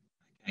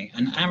 Okay.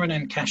 And Aaron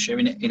and Kasia,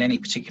 in any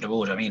particular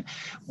order, I mean,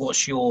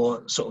 what's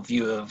your sort of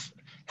view of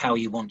how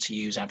you want to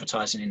use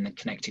advertising in the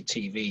connected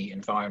TV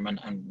environment,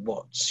 and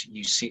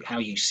how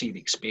you see the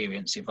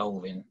experience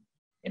evolving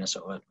in a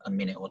sort of a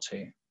minute or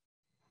two?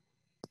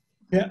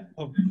 Yeah.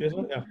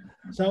 Yeah.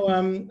 So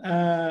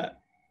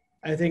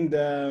I think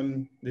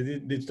the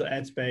digital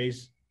ad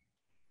space,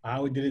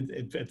 how we did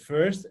it at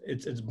first,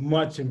 it's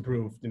much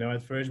improved. You know,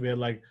 at first we had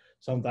like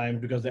sometimes,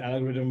 because the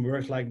algorithm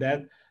works like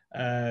that,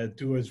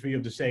 2 or 3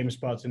 of the same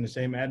spots in the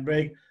same ad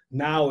break.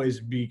 Now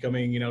is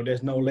becoming, you know,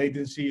 there's no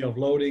latency of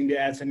loading the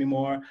ads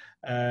anymore.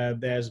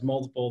 There's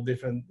multiple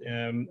different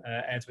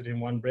ads within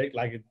one break,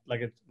 like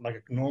a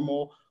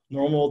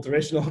normal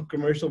traditional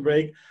commercial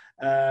break.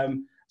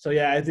 So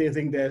yeah, I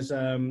think there's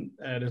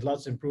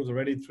lots improved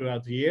already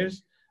throughout the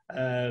years.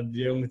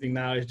 The only thing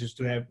now is just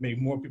to make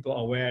more people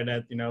aware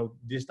that, you know,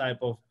 this type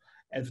of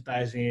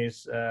advertising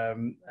is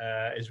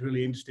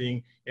really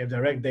interesting. You have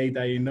direct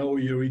data, you know who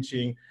you're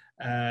reaching,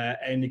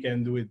 and you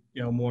can do it,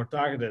 you know, more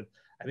targeted.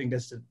 I think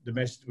that's the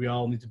message we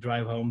all need to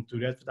drive home to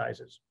the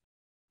advertisers.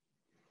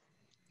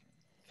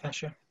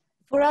 Kasia?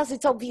 For us,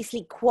 it's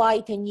obviously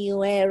quite a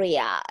new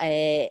area.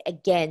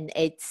 Again,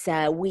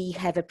 we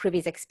have a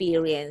previous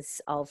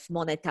experience of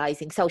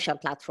monetizing social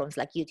platforms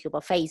like YouTube or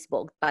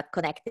Facebook, but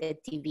connected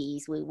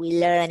TVs, we're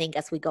learning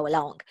as we go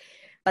along.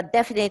 But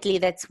definitely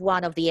that's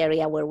one of the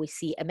area where we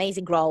see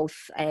amazing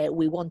growth.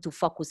 We want to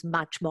focus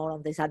much more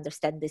on this,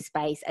 understand this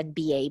space, and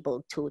be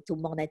able to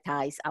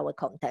monetize our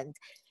content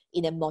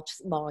in a much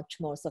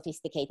more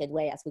sophisticated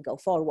way as we go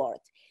forward.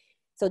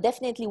 So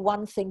definitely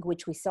one thing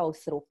which we saw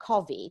through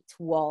COVID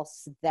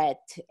was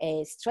that,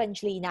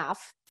 strangely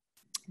enough,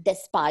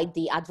 despite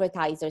the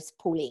advertisers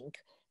pulling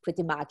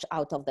pretty much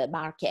out of the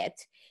market,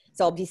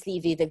 so obviously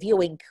the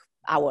viewing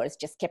hours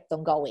just kept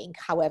on going.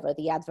 However,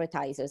 the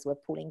advertisers were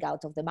pulling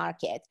out of the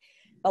market.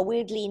 But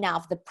weirdly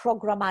enough, the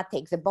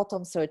programmatic, the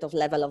bottom sort of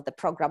level of the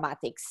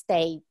programmatic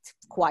stayed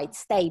quite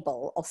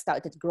stable or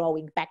started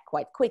growing back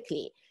quite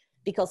quickly,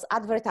 because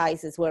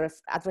advertisers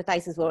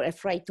were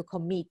afraid to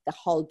commit the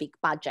whole big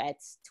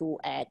budgets to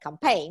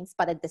campaigns,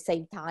 but at the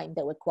same time,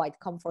 they were quite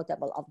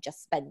comfortable of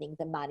just spending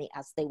the money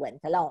as they went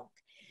along.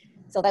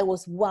 So that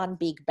was one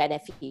big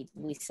benefit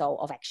we saw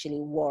of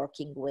actually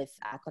working with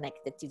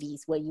connected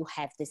TVs, where you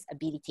have this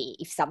ability,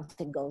 if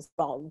something goes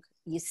wrong,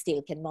 you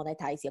still can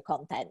monetize your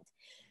content.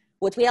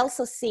 What we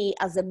also see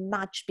as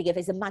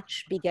there's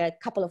a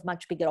couple of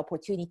much bigger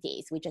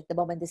opportunities, which at the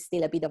moment is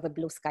still a bit of a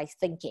blue sky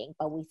thinking,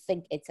 but we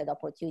think it's an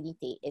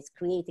opportunity, is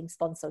creating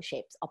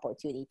sponsorships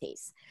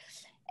opportunities.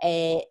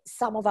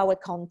 Some of our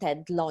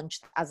content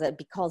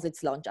because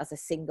it's launched as a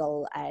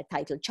single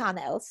title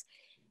channels,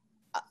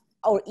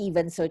 or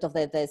even sort of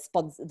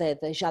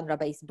the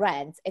genre-based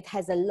brands, it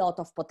has a lot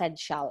of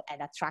potential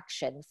and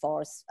attraction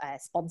for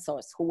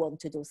sponsors who want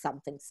to do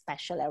something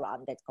special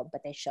around it,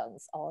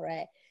 competitions, or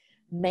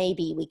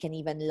maybe we can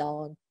even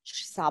launch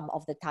some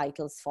of the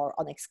titles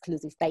on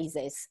exclusive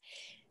basis.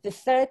 The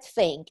third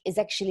thing is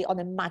actually on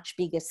a much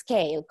bigger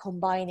scale,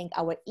 combining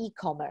our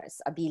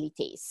e-commerce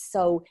abilities.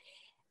 So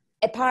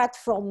apart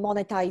from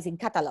monetizing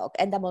catalog,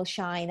 Endemol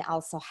Shine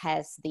also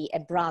has a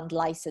brand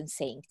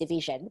licensing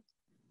division,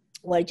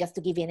 where, just to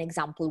give you an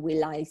example, we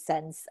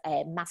license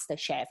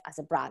MasterChef as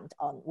a brand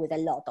with a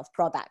lot of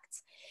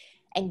products.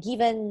 And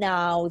given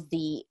now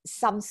the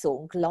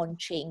Samsung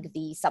launching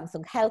the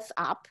Samsung Health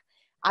app,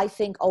 I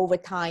think over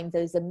time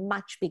there's a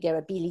much bigger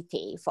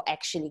ability for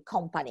actually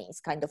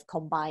companies kind of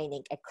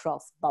combining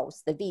across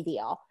both the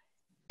video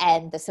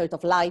and the sort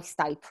of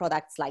lifestyle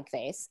products like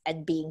this,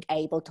 and being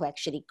able to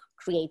actually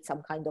create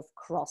some kind of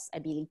cross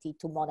ability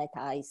to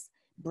monetize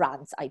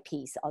brands'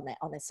 IPs on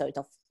a sort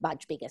of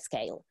much bigger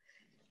scale.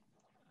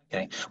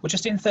 Okay, well,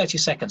 just in 30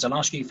 seconds, I'll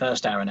ask you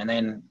first, Aaron, and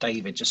then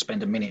David, just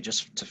spend a minute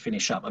just to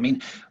finish up. I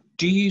mean,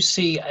 do you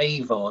see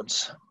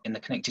AVOD in the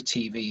connected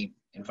TV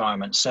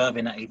environment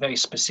serving a very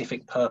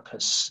specific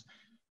purpose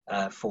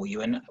for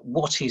you? And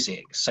what is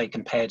it, say,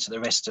 compared to the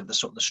rest of the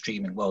sort of the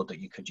streaming world that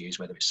you could use,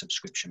 whether it's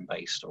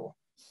subscription-based or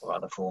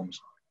other forms?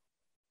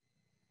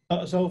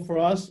 So for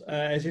us,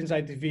 as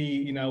Inside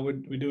TV,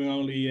 we're doing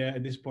only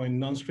at this point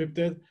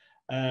non-scripted,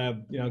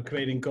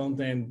 creating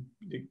content,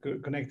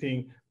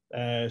 connecting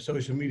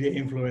social media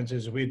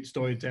influencers with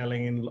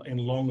storytelling in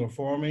longer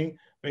forming,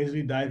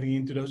 basically diving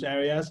into those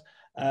areas.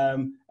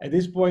 At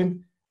this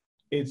point,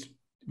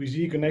 we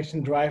see a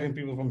connection driving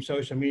people from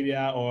social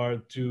media or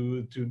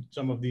to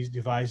some of these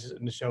devices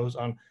and the shows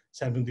on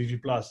Samsung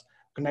TV Plus,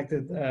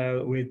 connected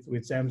with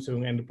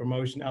Samsung and the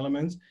promotion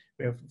elements.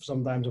 We have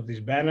sometimes of these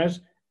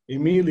banners,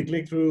 immediately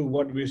click through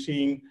what we're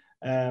seeing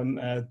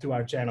to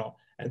our channel.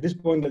 At this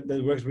point,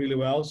 that works really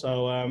well.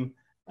 So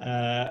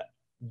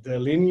the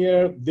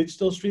linear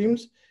digital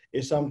streams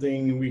is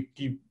something we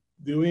keep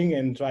doing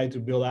and try to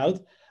build out.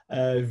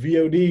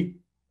 VOD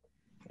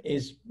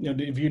is, the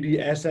VOD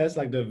assets,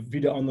 like the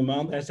video on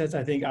demand assets.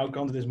 I think our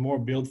content is more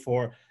built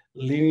for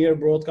linear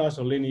broadcast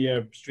or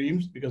linear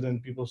streams, because then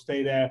people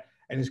stay there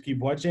and just keep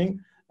watching.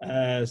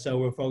 So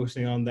we're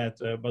focusing on that.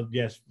 But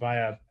yes,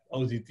 via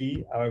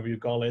OTT, however you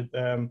call it,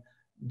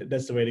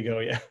 that's the way to go.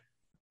 Yeah.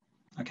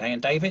 Okay,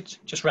 and David,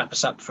 just wrap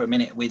us up for a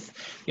minute with,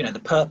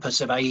 the purpose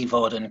of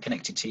AVOD and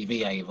connected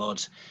TV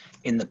AVOD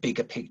in the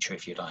bigger picture,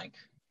 if you like.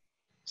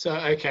 So,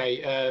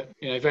 okay,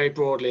 very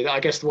broadly, I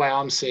guess the way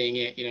I'm seeing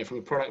it, from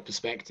a product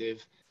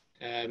perspective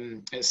at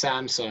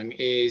Samsung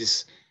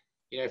is,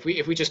 if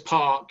we just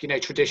park,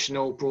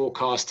 traditional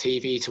broadcast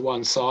TV to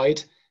one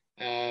side,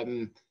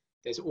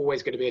 there's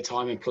always going to be a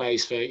time and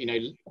place for,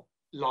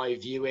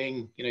 live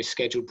viewing,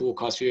 scheduled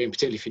broadcast viewing,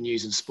 particularly for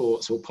news and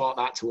sports. So we'll park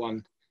that to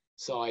one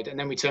side, and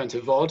then we turn to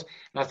VOD.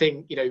 And I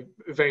think,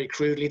 very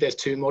crudely, there's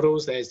two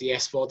models. There's the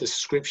SVOD, the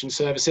subscription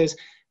services,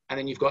 and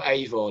then you've got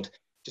AVOD.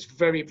 Just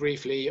very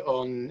briefly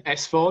on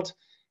SVOD,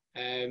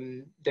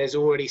 there's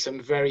already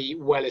some very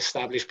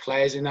well-established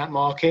players in that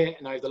market,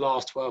 and over the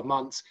last 12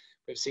 months,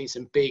 we've seen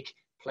some big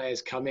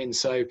players come in.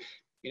 So,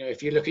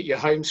 if you look at your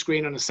home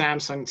screen on a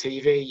Samsung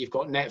TV, you've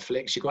got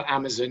Netflix, you've got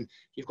Amazon,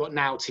 you've got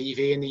Now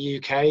TV in the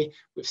UK.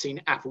 We've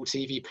seen Apple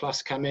TV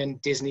Plus come in,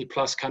 Disney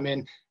Plus come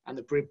in, and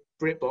the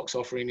BritBox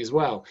offering as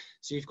well.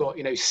 So you've got,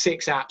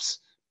 6 apps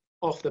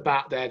off the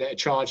bat there that are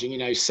charging,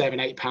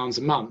 £7-8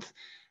 a month.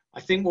 I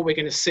think what we're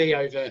going to see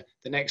over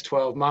the next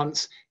 12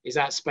 months is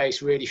that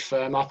space really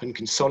firm up and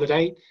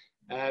consolidate.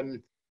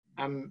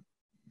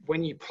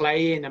 When you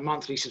play in a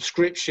monthly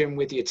subscription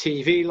with your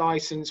TV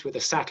license, with a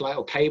satellite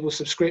or cable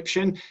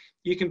subscription,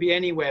 you can be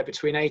anywhere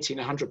between £80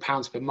 and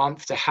 £100 per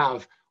month to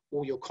have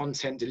all your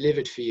content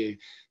delivered for you.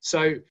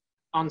 So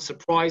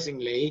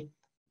unsurprisingly,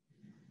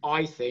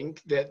 I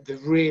think that the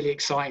really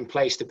exciting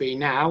place to be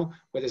now,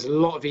 where there's a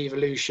lot of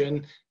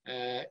evolution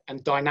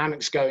and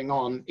dynamics going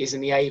on, is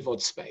in the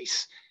AVOD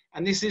space.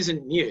 And this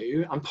isn't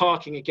new. I'm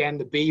parking again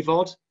the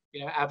BVOD,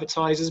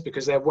 advertisers,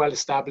 because they're well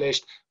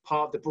established,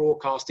 part of the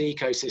broadcast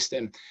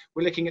ecosystem.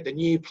 We're looking at the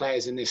new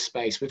players in this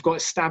space. We've got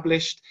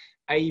established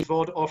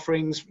AVOD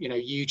offerings,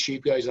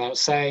 YouTube goes without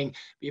saying,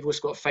 but you've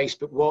also got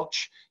Facebook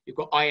Watch, you've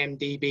got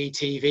IMDb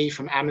TV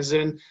from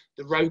Amazon,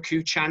 the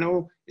Roku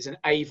channel is an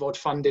AVOD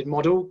funded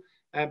model,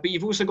 but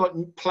you've also got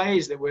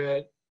players that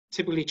were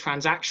typically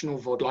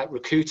transactional VOD like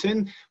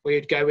Rakuten, where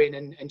you'd go in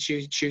and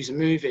choose a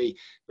movie,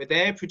 but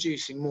they're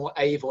producing more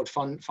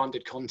AVOD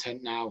funded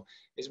content now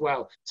as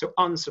well. So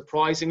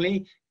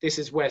unsurprisingly, this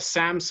is where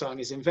Samsung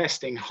is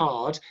investing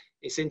hard.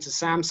 It's into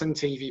Samsung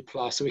TV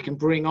Plus, so we can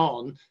bring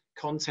on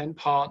content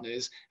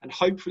partners, and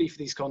hopefully for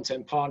these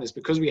content partners,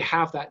 because we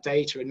have that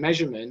data and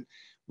measurement,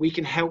 we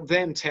can help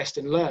them test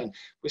and learn.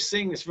 We're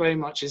seeing this very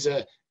much as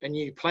a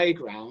new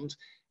playground.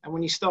 And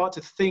when you start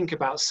to think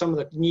about some of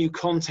the new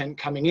content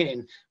coming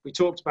in, we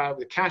talked about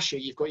with Cashew,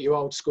 you've got your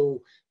old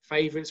school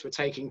favorites. We're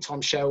taking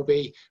Tom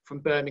Shelby from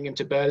Birmingham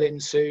to Berlin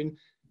soon,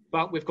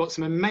 but we've got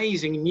some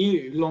amazing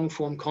new long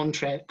form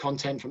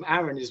content from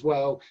Aaron as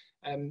well.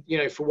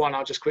 For one,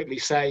 I'll just quickly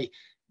say,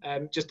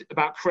 just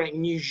about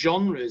creating new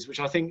genres, which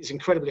I think is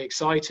incredibly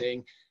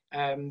exciting.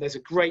 There's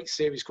a great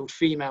series called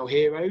Female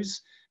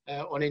Heroes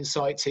on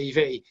Insight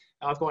TV.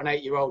 I've got an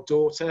 8-year-old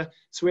daughter,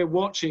 so we're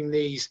watching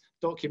these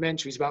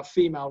documentaries about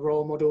female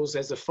role models.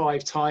 There's a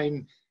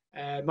 5-time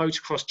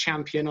motocross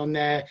champion on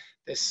there.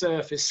 There's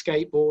surfers,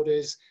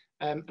 skateboarders,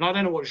 and I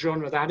don't know what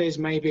genre that is.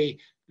 Maybe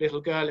little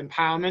girl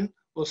empowerment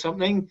or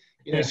something.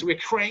 So we're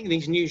creating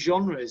these new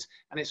genres,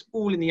 and it's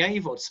all in the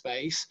AVOD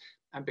space.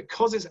 And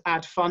because it's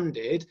ad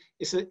funded,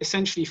 it's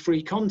essentially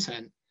free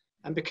content.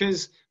 And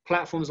because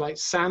platforms like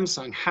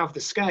Samsung have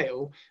the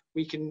scale,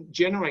 we can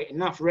generate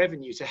enough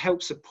revenue to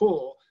help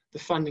support the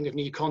funding of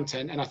new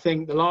content. And I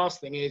think the last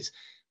thing is,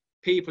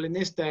 people in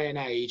this day and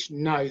age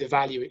know the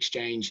value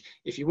exchange.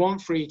 If you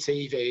want free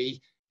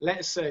TV, let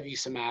us serve you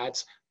some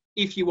ads.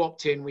 If you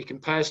opt in, we can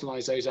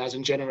personalize those ads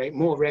and generate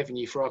more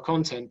revenue for our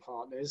content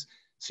partners.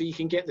 So you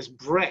can get this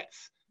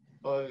breadth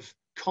of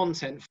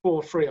content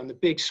for free on the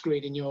big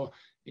screen in your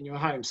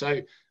home. So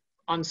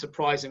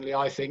unsurprisingly,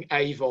 I think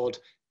AVOD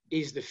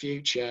is the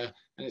future,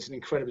 and it's an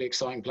incredibly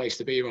exciting place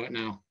to be right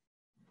now.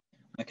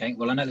 Okay,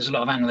 well, I know there's a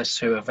lot of analysts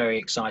who are very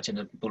excited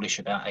and bullish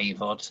about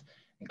AVOD,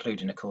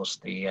 including, of course,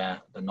 the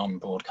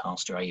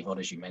non-broadcaster AVOD,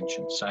 as you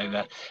mentioned. So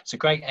it's a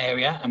great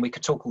area, and we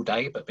could talk all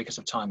day, but because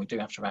of time, we do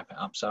have to wrap it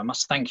up. So I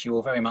must thank you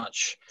all very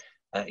much,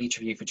 each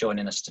of you, for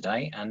joining us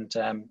today, and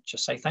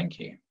just say thank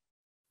you.